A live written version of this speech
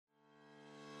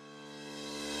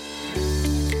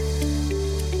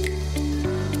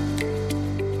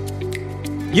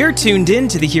You're tuned in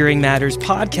to the Hearing Matters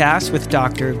podcast with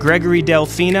Dr. Gregory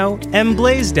Delfino and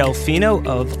Blaise Delfino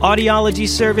of Audiology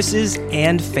Services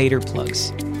and Fader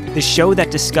Plugs, the show that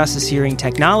discusses hearing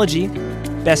technology,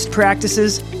 best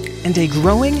practices, and a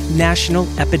growing national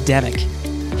epidemic,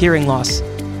 hearing loss.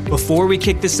 Before we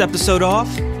kick this episode off,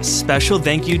 a special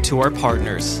thank you to our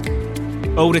partners.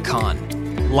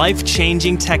 Oticon,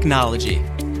 life-changing technology.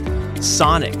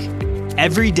 Sonic,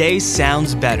 every day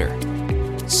sounds better.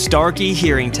 Starkey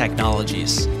Hearing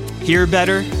Technologies. Hear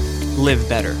better, live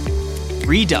better.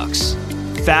 Redux.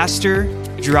 Faster,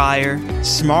 drier,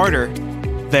 smarter,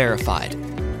 verified.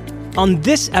 On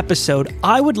this episode,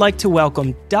 I would like to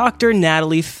welcome Dr.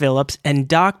 Natalie Phillips and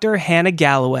Dr. Hannah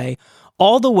Galloway,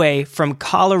 all the way from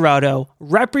Colorado,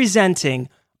 representing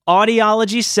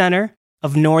Audiology Center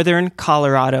of Northern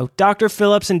Colorado. Dr.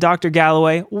 Phillips and Dr.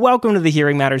 Galloway, welcome to the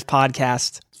Hearing Matters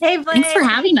podcast. Hey, Blaise. Thanks for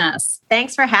having us.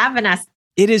 Thanks for having us.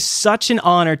 It is such an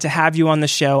honor to have you on the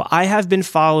show. I have been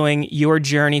following your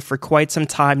journey for quite some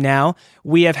time now.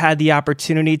 We have had the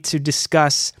opportunity to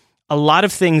discuss a lot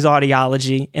of things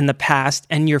audiology in the past,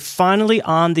 and you're finally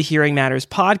on the Hearing Matters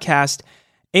podcast.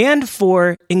 And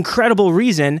for incredible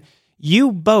reason,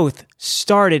 you both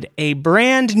started a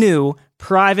brand new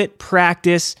private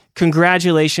practice.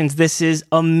 Congratulations. This is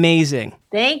amazing.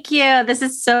 Thank you. This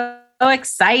is so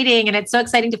exciting, and it's so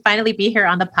exciting to finally be here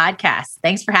on the podcast.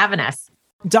 Thanks for having us.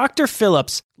 Dr.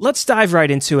 Phillips, let's dive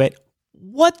right into it.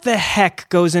 What the heck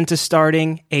goes into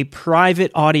starting a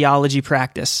private audiology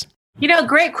practice? You know,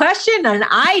 great question. And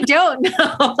I don't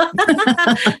know.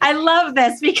 I love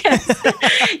this because,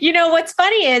 what's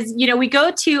funny is, we go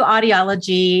to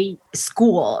audiology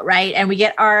school, right? And we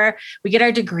get our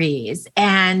degrees,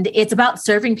 and it's about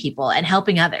serving people and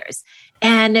helping others.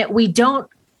 And we don't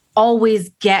always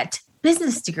get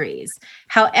business degrees.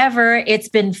 However, it's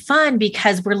been fun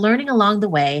because we're learning along the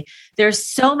way. There's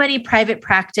so many private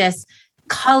practice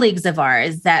colleagues of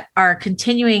ours that are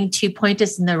continuing to point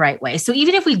us in the right way. So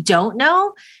even if we don't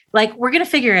know, we're going to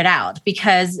figure it out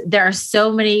because there's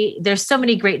so many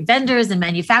great vendors and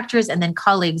manufacturers and then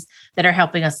colleagues that are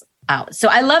helping us out. So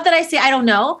I love that I say, I don't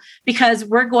know, because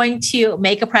we're going to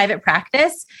make a private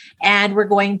practice and we're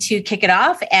going to kick it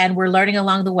off and we're learning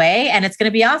along the way and it's going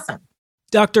to be awesome.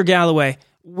 Dr. Galloway,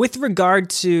 with regard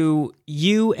to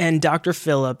you and Dr.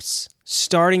 Phillips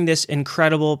starting this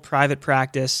incredible private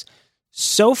practice,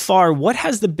 so far, what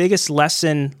has the biggest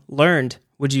lesson learned,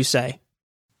 would you say?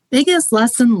 Biggest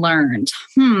lesson learned.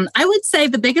 I would say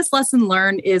the biggest lesson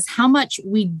learned is how much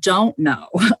we don't know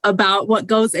about what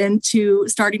goes into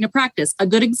starting a practice. A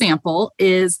good example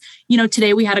is,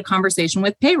 today we had a conversation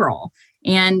with payroll.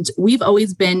 And we've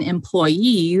always been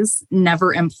employees,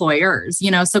 never employers,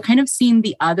 so kind of seeing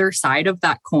the other side of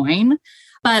that coin.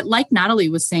 But like Natalie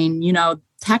was saying,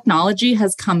 technology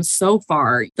has come so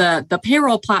far. The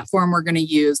payroll platform we're going to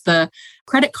use, the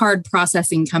credit card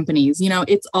processing companies,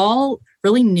 it's all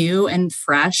really new and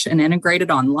fresh and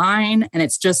integrated online. And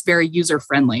it's just very user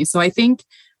friendly. So I think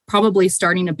probably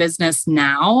starting a business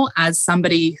now as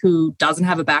somebody who doesn't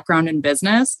have a background in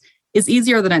business is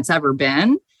easier than it's ever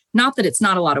been. Not that it's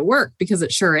not a lot of work, because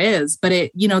it sure is, but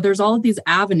there's all of these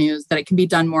avenues that it can be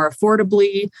done more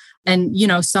affordably. And,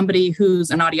 somebody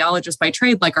who's an audiologist by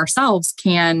trade like ourselves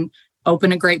can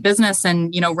open a great business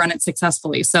and, run it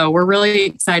successfully. So we're really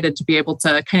excited to be able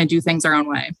to kind of do things our own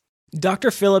way.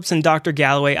 Dr. Phillips and Dr.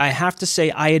 Galloway, I have to say,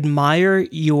 I admire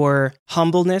your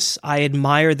humbleness. I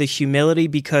admire the humility,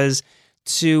 because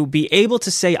to be able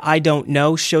to say, I don't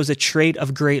know, shows a trait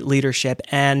of great leadership.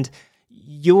 And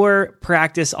your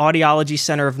practice, Audiology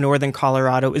Center of Northern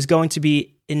Colorado, is going to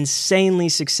be insanely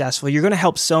successful. You're going to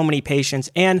help so many patients.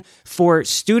 And for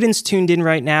students tuned in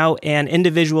right now and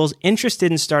individuals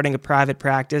interested in starting a private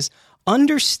practice,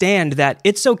 understand that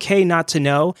it's okay not to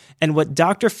know. And what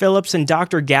Dr. Phillips and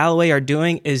Dr. Galloway are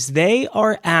doing is they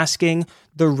are asking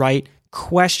the right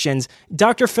questions.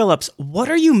 Dr. Phillips, what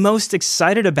are you most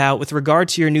excited about with regard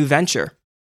to your new venture?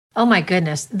 Oh my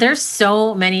goodness. There's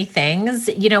so many things.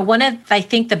 I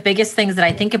think the biggest things that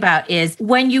I think about is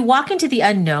when you walk into the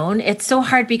unknown, it's so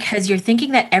hard because you're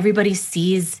thinking that everybody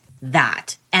sees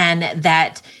that and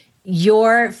that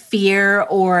your fear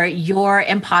or your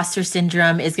imposter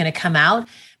syndrome is going to come out.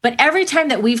 But every time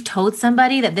that we've told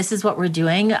somebody that this is what we're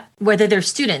doing, whether they're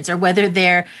students or whether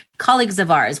they're colleagues of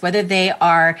ours, whether they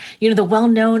are, the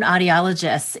well-known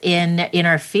audiologists in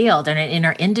our field and in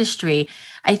our industry,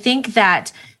 I think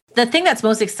that the thing that's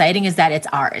most exciting is that it's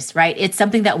ours, right? It's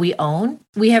something that we own.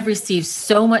 We have received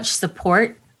so much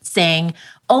support saying,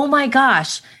 oh my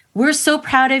gosh, we're so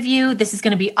proud of you. This is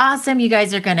going to be awesome. You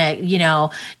guys are going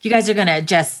to,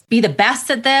 just be the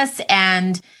best at this.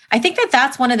 And I think that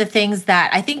that's one of the things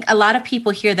that I think a lot of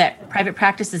people hear that private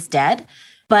practice is dead,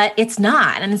 but it's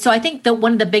not. And so I think that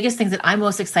one of the biggest things that I'm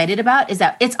most excited about is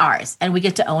that it's ours and we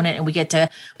get to own it and we get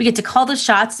to call the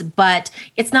shots, but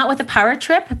it's not with a power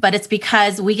trip, but it's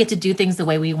because we get to do things the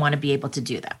way we want to be able to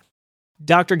do them.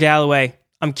 Dr. Galloway,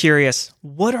 I'm curious,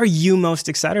 what are you most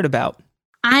excited about?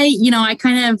 I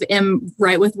kind of am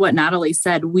right with what Natalie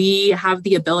said. We have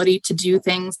the ability to do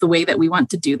things the way that we want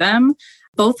to do them.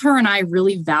 Both her and I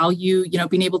really value,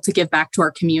 being able to give back to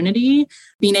our community,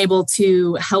 being able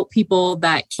to help people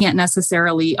that can't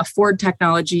necessarily afford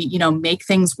technology, make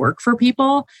things work for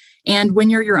people. And when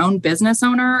you're your own business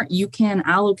owner, you can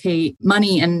allocate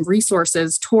money and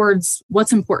resources towards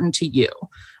what's important to you.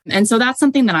 And so that's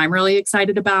something that I'm really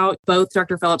excited about. Both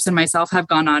Dr. Phillips and myself have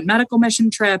gone on medical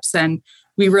mission trips, and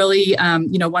we really,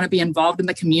 want to be involved in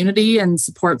the community and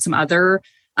support some other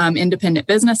independent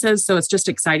businesses. So it's just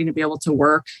exciting to be able to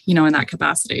work, in that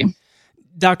capacity.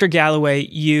 Dr. Galloway,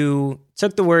 you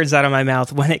took the words out of my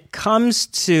mouth. When it comes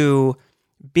to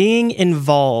being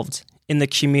involved in the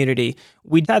community,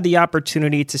 we had the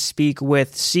opportunity to speak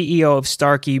with CEO of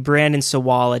Starkey, Brandon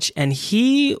Sawalich, and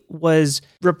he was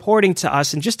reporting to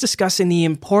us and just discussing the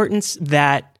importance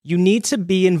that you need to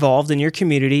be involved in your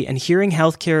community, and Hearing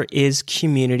Healthcare is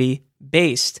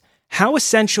community-based. How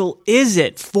essential is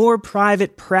it for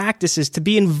private practices to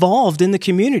be involved in the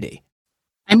community?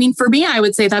 I mean, for me, I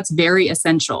would say that's very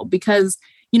essential because,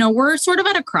 we're sort of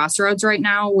at a crossroads right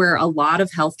now where a lot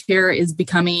of healthcare is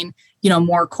becoming,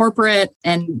 more corporate,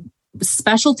 and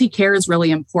specialty care is really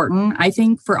important. I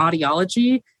think for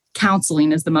audiology,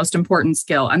 counseling is the most important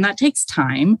skill, and that takes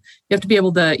time. You have to be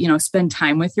able to, spend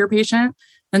time with your patient.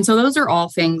 And so those are all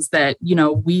things that,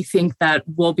 we think that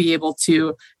we'll be able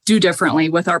to do differently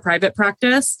with our private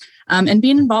practice. And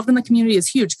being involved in the community is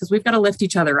huge because we've got to lift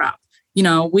each other up.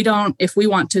 If we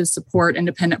want to support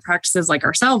independent practices like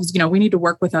ourselves, we need to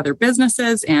work with other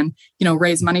businesses and,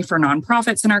 raise money for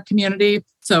nonprofits in our community.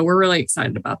 So we're really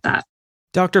excited about that.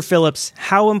 Dr. Phillips,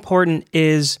 how important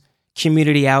is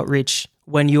community outreach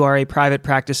when you are a private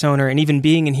practice owner and even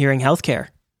being in hearing healthcare?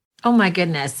 Oh my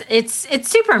goodness. It's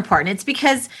super important. It's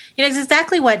because, it's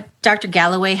exactly what Dr.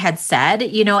 Galloway had said,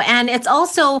 and it's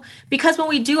also because when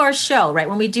we do our show, right,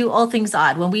 when we do All Things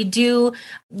Odd, when we do,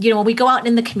 when we go out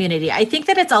in the community, I think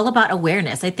that it's all about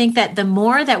awareness. I think that the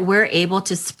more that we're able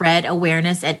to spread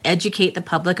awareness and educate the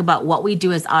public about what we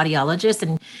do as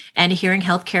audiologists and hearing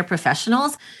healthcare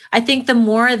professionals, I think the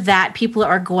more that people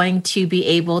are going to be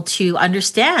able to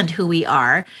understand who we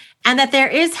are and that there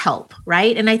is help,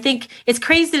 right? And I think it's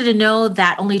crazy to know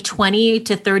that only 20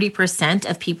 to 30%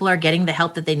 of people are getting the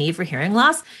help that they need for hearing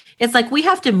loss. It's like we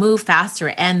have to move faster.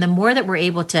 And the more that we're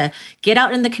able to get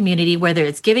out in the community, whether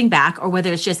it's giving back or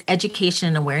whether it's just education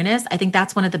and awareness, I think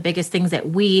that's one of the biggest things that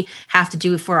we have to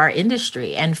do for our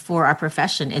industry and for our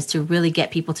profession is to really get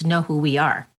people to know who we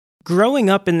are. Growing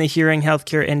up in the hearing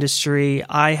healthcare industry,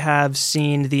 I have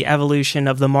seen the evolution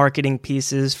of the marketing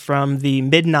pieces from the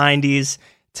mid-90s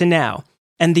to now.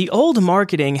 And the old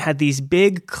marketing had these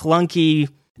big, clunky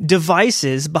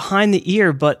devices behind the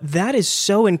ear, but that is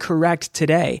so incorrect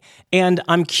today. And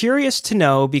I'm curious to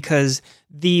know, because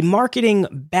the marketing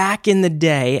back in the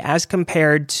day as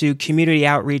compared to community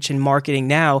outreach and marketing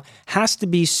now has to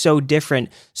be so different.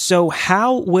 So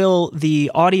how will the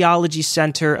Audiology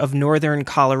Center of Northern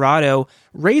Colorado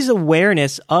raise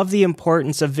awareness of the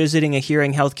importance of visiting a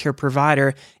hearing healthcare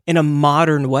provider in a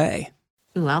modern way?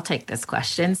 Ooh, I'll take this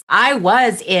question. I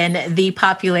was in the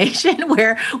population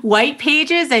where white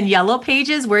pages and yellow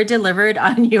pages were delivered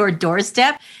on your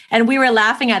doorstep. And we were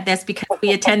laughing at this because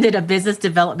we attended a business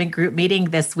development group meeting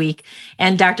this week.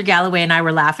 And Dr. Galloway and I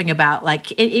were laughing about,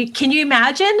 can you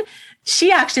imagine?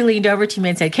 She actually leaned over to me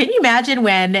and said, can you imagine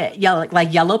when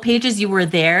yellow pages, you were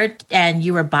there and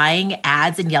you were buying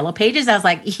ads in yellow pages? I was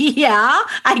like, yeah,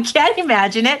 I can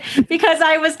imagine it because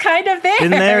I was kind of there. Been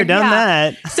there, done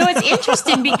that. So it's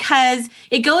interesting because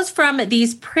it goes from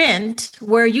these print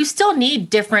where you still need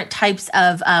different types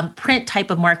of print type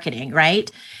of marketing,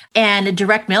 right? And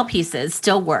direct mail pieces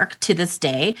still work to this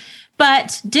day.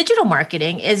 But digital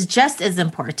marketing is just as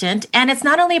important. And it's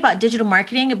not only about digital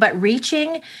marketing, but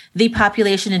reaching the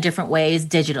population in different ways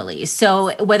digitally.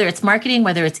 So whether it's marketing,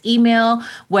 whether it's email,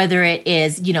 whether it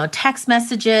is, text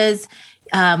messages,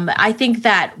 I think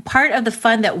that part of the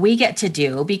fun that we get to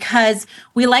do, because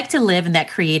we like to live in that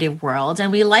creative world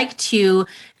and we like to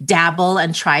dabble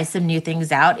and try some new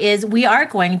things out, is we are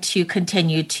going to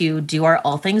continue to do our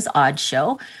All Things Odd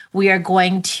show. We are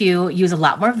going to use a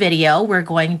lot more video. We're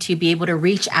going to be able to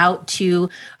reach out to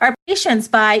our patients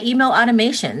by email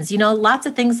automations, lots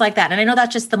of things like that. And I know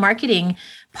that's just the marketing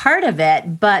part of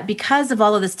it. But because of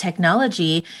all of this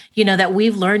technology, that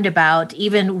we've learned about,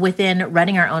 even within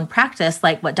running our own practice,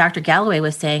 like what Dr. Galloway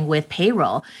was saying with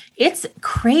payroll, it's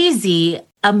crazy,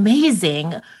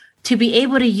 amazing to be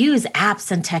able to use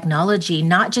apps and technology,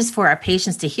 not just for our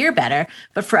patients to hear better,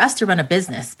 but for us to run a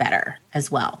business better as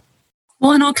well.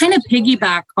 Well, and I'll kind of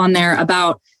piggyback on there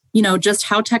about, just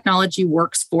how technology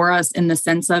works for us in the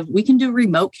sense of we can do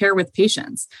remote care with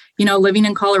patients. Living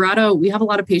in Colorado, we have a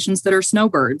lot of patients that are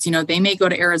snowbirds. They may go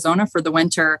to Arizona for the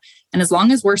winter. And as long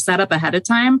as we're set up ahead of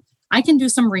time, I can do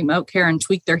some remote care and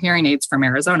tweak their hearing aids from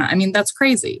Arizona. I mean, that's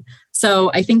crazy.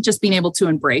 So I think just being able to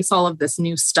embrace all of this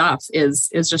new stuff is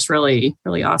just really,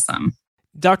 really awesome.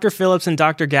 Dr. Phillips and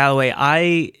Dr. Galloway,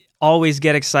 I always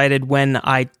get excited when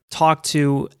I talk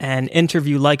to and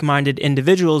interview like-minded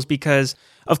individuals because,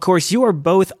 of course, you are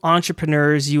both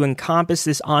entrepreneurs. You encompass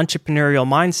this entrepreneurial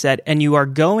mindset, and you are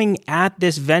going at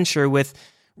this venture with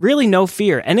really no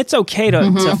fear. And it's okay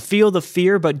to feel the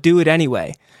fear, but do it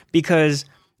anyway, because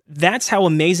that's how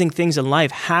amazing things in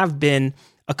life have been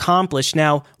accomplished.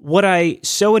 Now, what I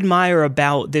so admire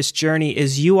about this journey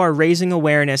is you are raising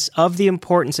awareness of the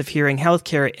importance of hearing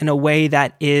healthcare in a way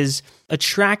that is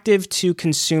attractive to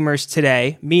consumers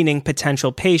today, meaning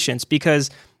potential patients, because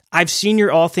I've seen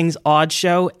your All Things Odd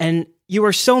show, and you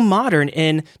are so modern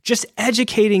in just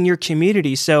educating your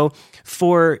community. So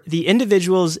for the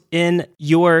individuals in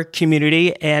your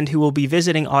community and who will be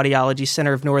visiting Audiology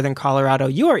Center of Northern Colorado,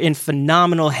 you are in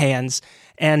phenomenal hands,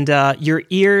 and your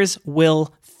ears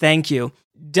will thank you.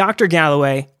 Dr.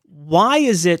 Galloway, why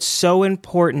is it so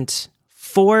important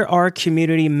for our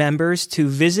community members to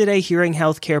visit a hearing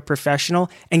healthcare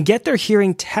professional and get their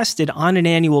hearing tested on an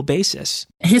annual basis?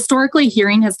 Historically,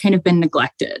 hearing has kind of been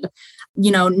neglected.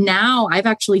 Now I've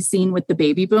actually seen with the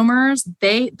baby boomers,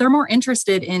 they're more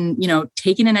interested in,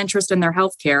 taking an interest in their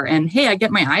healthcare. And hey, I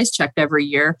get my eyes checked every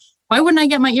year. Why wouldn't I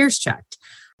get my ears checked?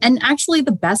 And actually,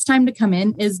 the best time to come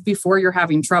in is before you're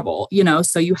having trouble,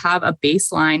 so you have a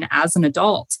baseline as an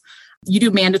adult. You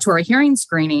do mandatory hearing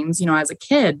screenings, as a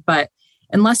kid, but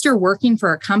unless you're working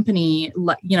for a company,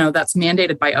 that's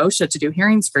mandated by OSHA to do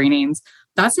hearing screenings,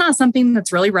 that's not something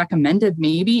that's really recommended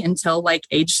maybe until like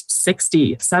age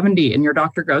 60, 70, and your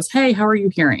doctor goes, hey, how are you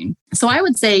hearing? So I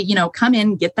would say, come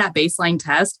in, get that baseline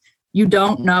test. You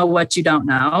don't know what you don't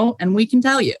know, and we can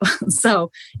tell you. So,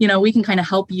 we can kind of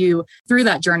help you through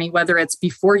that journey, whether it's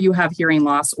before you have hearing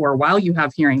loss or while you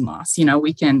have hearing loss.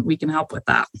 We can help with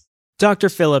that. Dr.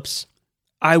 Phillips,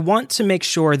 I want to make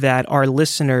sure that our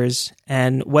listeners,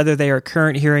 and whether they are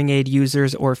current hearing aid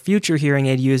users or future hearing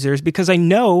aid users, because I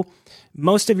know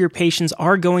most of your patients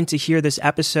are going to hear this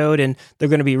episode and they're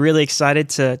going to be really excited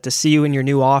to see you in your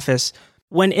new office.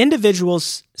 When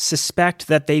individuals suspect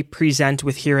that they present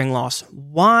with hearing loss,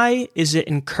 why is it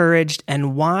encouraged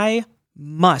and why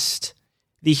must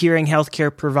the hearing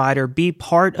healthcare provider be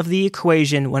part of the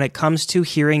equation when it comes to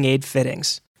hearing aid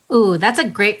fittings? Ooh, that's a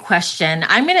great question.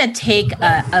 I'm going to take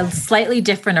a slightly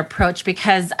different approach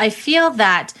because I feel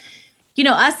that,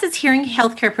 us as hearing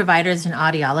healthcare providers and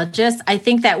audiologists, I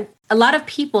think that a lot of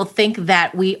people think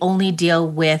that we only deal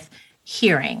with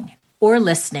hearing or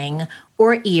listening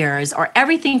or ears or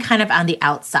everything kind of on the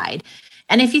outside.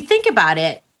 And if you think about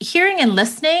it, hearing and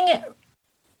listening,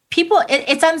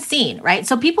 it's unseen, right?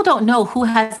 So people don't know who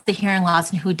has the hearing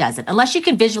loss and who doesn't, unless you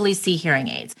can visually see hearing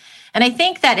aids. And I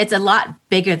think that it's a lot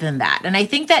bigger than that. And I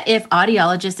think that if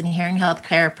audiologists and hearing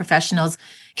healthcare professionals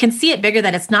can see it bigger,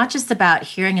 that it's not just about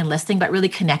hearing and listening, but really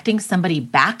connecting somebody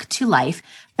back to life,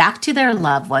 back to their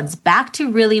loved ones, back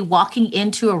to really walking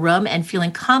into a room and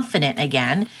feeling confident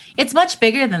again. It's much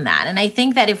bigger than that. And I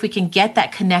think that if we can get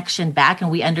that connection back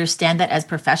and we understand that as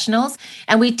professionals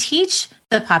and we teach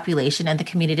the population and the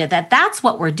community that that's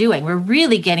what we're doing, we're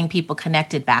really getting people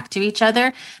connected back to each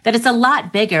other, that it's a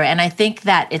lot bigger. And I think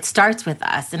that it starts with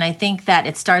us. And I think that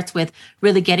it starts with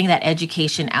really getting that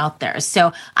education out there.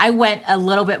 So I went a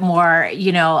little bit more,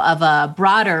 of a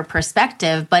broader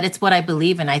perspective, but it's what I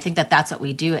believe in. I think that that's what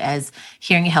we do as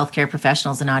hearing healthcare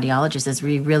professionals and audiologists is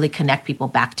we really connect people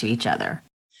back to each other.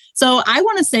 So I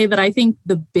want to say that I think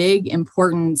the big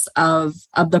importance of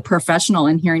the professional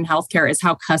in hearing healthcare is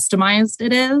how customized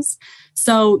it is.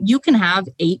 So you can have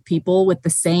 8 people with the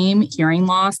same hearing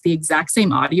loss, the exact same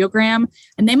audiogram,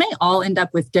 and they may all end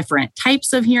up with different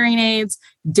types of hearing aids,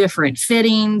 different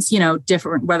fittings,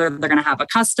 different, whether they're going to have a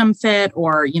custom fit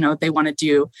or, they want to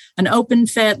do an open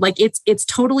fit. Like it's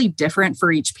totally different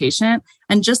for each patient.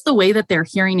 And just the way that their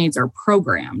hearing aids are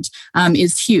programmed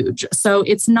is huge. So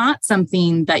it's not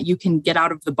something that you can get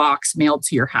out of the box mailed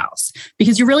to your house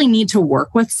because you really need to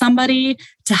work with somebody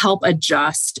to help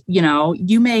adjust.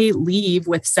 You may leave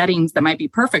with settings that might be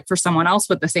perfect for someone else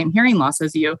with the same hearing loss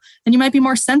as you, and you might be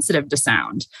more sensitive to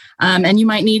sound. And you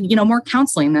might need, more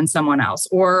counseling than someone else,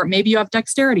 or maybe you have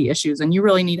dexterity issues and you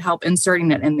really need help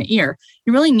inserting it in the ear.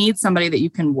 You really need somebody that you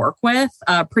can work with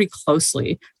pretty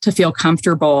closely to feel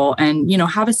comfortable and,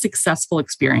 have a successful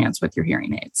experience with your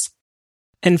hearing aids.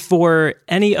 And for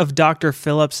any of Dr.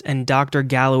 Phillips and Dr.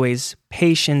 Galloway's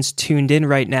patients tuned in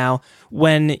right now,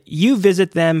 when you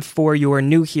visit them for your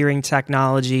new hearing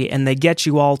technology and they get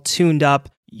you all tuned up,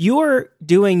 you're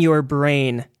doing your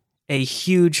brain a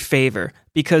huge favor,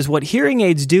 because what hearing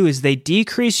aids do is they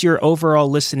decrease your overall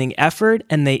listening effort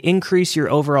and they increase your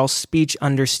overall speech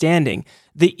understanding.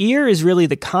 The ear is really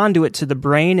the conduit to the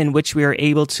brain in which we are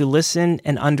able to listen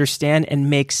and understand and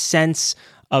make sense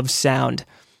of sound.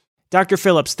 Dr.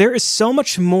 Phillips, there is so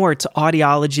much more to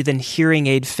audiology than hearing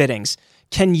aid fittings.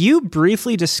 Can you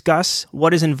briefly discuss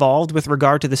what is involved with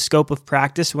regard to the scope of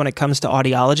practice when it comes to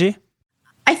audiology?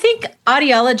 I think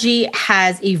audiology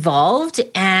has evolved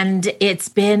and it's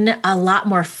been a lot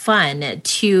more fun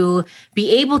to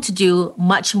be able to do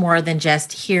much more than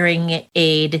just hearing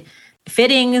aid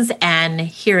fittings and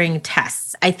hearing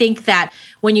tests. I think that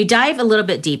when you dive a little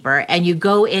bit deeper and you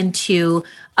go into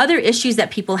other issues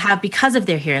that people have because of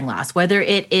their hearing loss, whether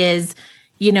it is,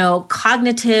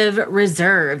 cognitive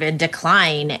reserve and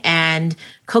decline and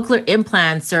cochlear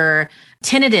implants or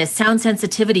tinnitus, sound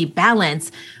sensitivity,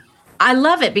 balance, I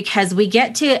love it because we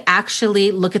get to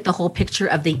actually look at the whole picture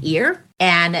of the ear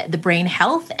and the brain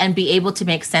health and be able to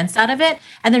make sense out of it,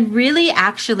 and then really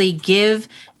actually give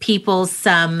people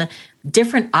some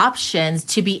different options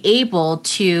to be able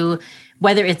to,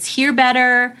 whether it's hear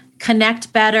better,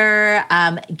 connect better,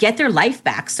 get their life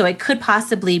back. So it could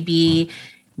possibly be,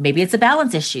 maybe it's a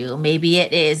balance issue. Maybe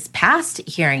it is past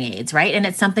hearing aids, right? And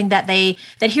it's something that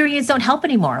hearing aids don't help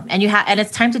anymore. And and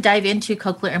it's time to dive into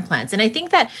cochlear implants. And I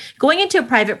think that going into a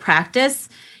private practice,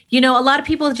 a lot of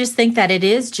people just think that it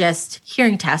is just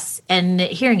hearing tests and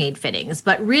hearing aid fittings,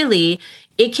 but really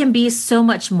it can be so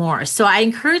much more. So I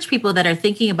encourage people that are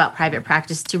thinking about private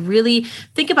practice to really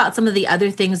think about some of the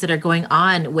other things that are going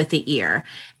on with the ear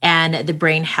and the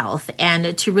brain health,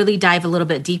 and to really dive a little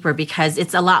bit deeper, because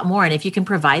it's a lot more. And if you can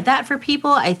provide that for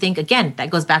people, I think, again,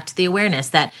 that goes back to the awareness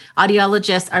that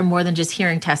audiologists are more than just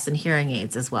hearing tests and hearing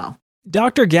aids as well.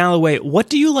 Dr. Galloway, what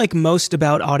do you like most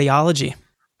about audiology?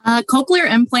 Cochlear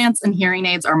implants and hearing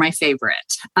aids are my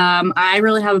favorite. I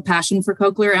really have a passion for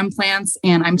cochlear implants,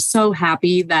 and I'm so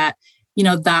happy that,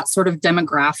 that sort of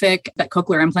demographic that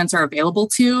cochlear implants are available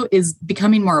to is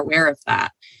becoming more aware of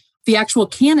that. The actual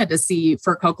candidacy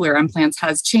for cochlear implants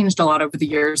has changed a lot over the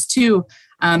years too.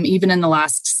 Even in the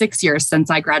last 6 years since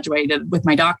I graduated with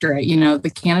my doctorate, the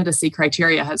candidacy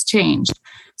criteria has changed.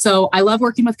 So I love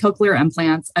working with cochlear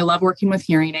implants. I love working with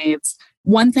hearing aids.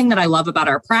 One thing that I love about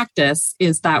our practice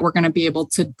is that we're going to be able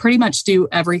to pretty much do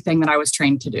everything that I was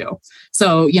trained to do.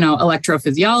 So,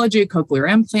 electrophysiology,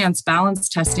 cochlear implants, balance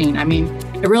testing. I mean,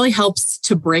 it really helps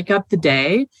to break up the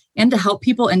day and to help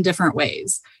people in different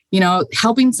ways.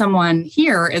 Helping someone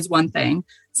hear is one thing.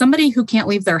 Somebody who can't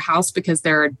leave their house because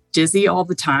they're dizzy all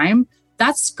the time,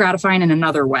 that's gratifying in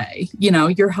another way.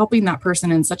 You're helping that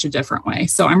person in such a different way.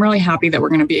 So I'm really happy that we're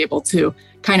going to be able to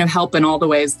kind of help in all the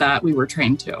ways that we were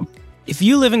trained to. If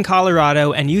you live in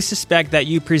Colorado and you suspect that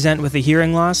you present with a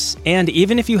hearing loss, and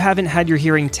even if you haven't had your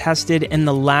hearing tested in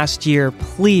the last year,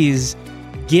 please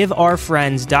give our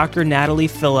friends Dr. Natalie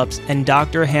Phillips and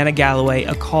Dr. Hannah Galloway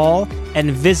a call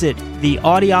and visit the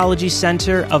Audiology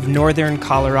Center of Northern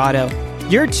Colorado.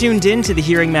 You're tuned in to the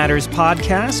Hearing Matters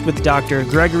podcast with Dr.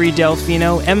 Gregory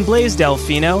Delfino and Blaise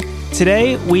Delfino.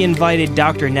 Today, we invited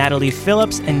Dr. Natalie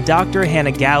Phillips and Dr.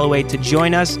 Hannah Galloway to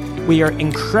join us. We are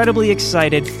incredibly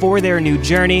excited for their new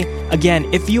journey.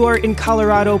 Again, if you are in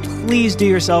Colorado, please do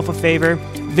yourself a favor.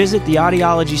 Visit the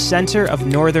Audiology Center of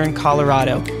Northern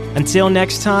Colorado. Until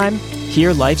next time,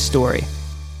 hear life's story.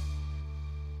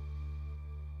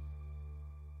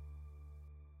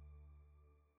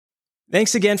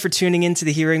 Thanks again for tuning in to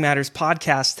the Hearing Matters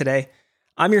podcast today.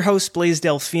 I'm your host, Blaise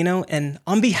Delfino, and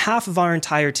on behalf of our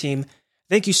entire team,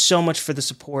 thank you so much for the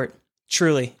support.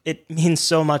 Truly, it means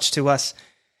so much to us.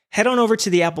 Head on over to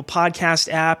the Apple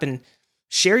Podcast app and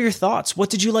share your thoughts. What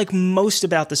did you like most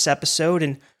about this episode,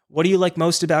 and what do you like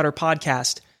most about our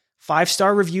podcast?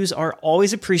 5-star reviews are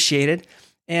always appreciated.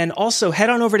 And also head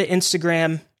on over to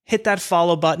Instagram, hit that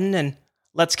follow button, and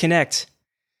let's connect.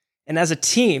 And as a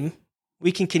team,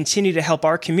 we can continue to help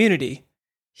our community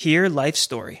hear life's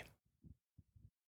story.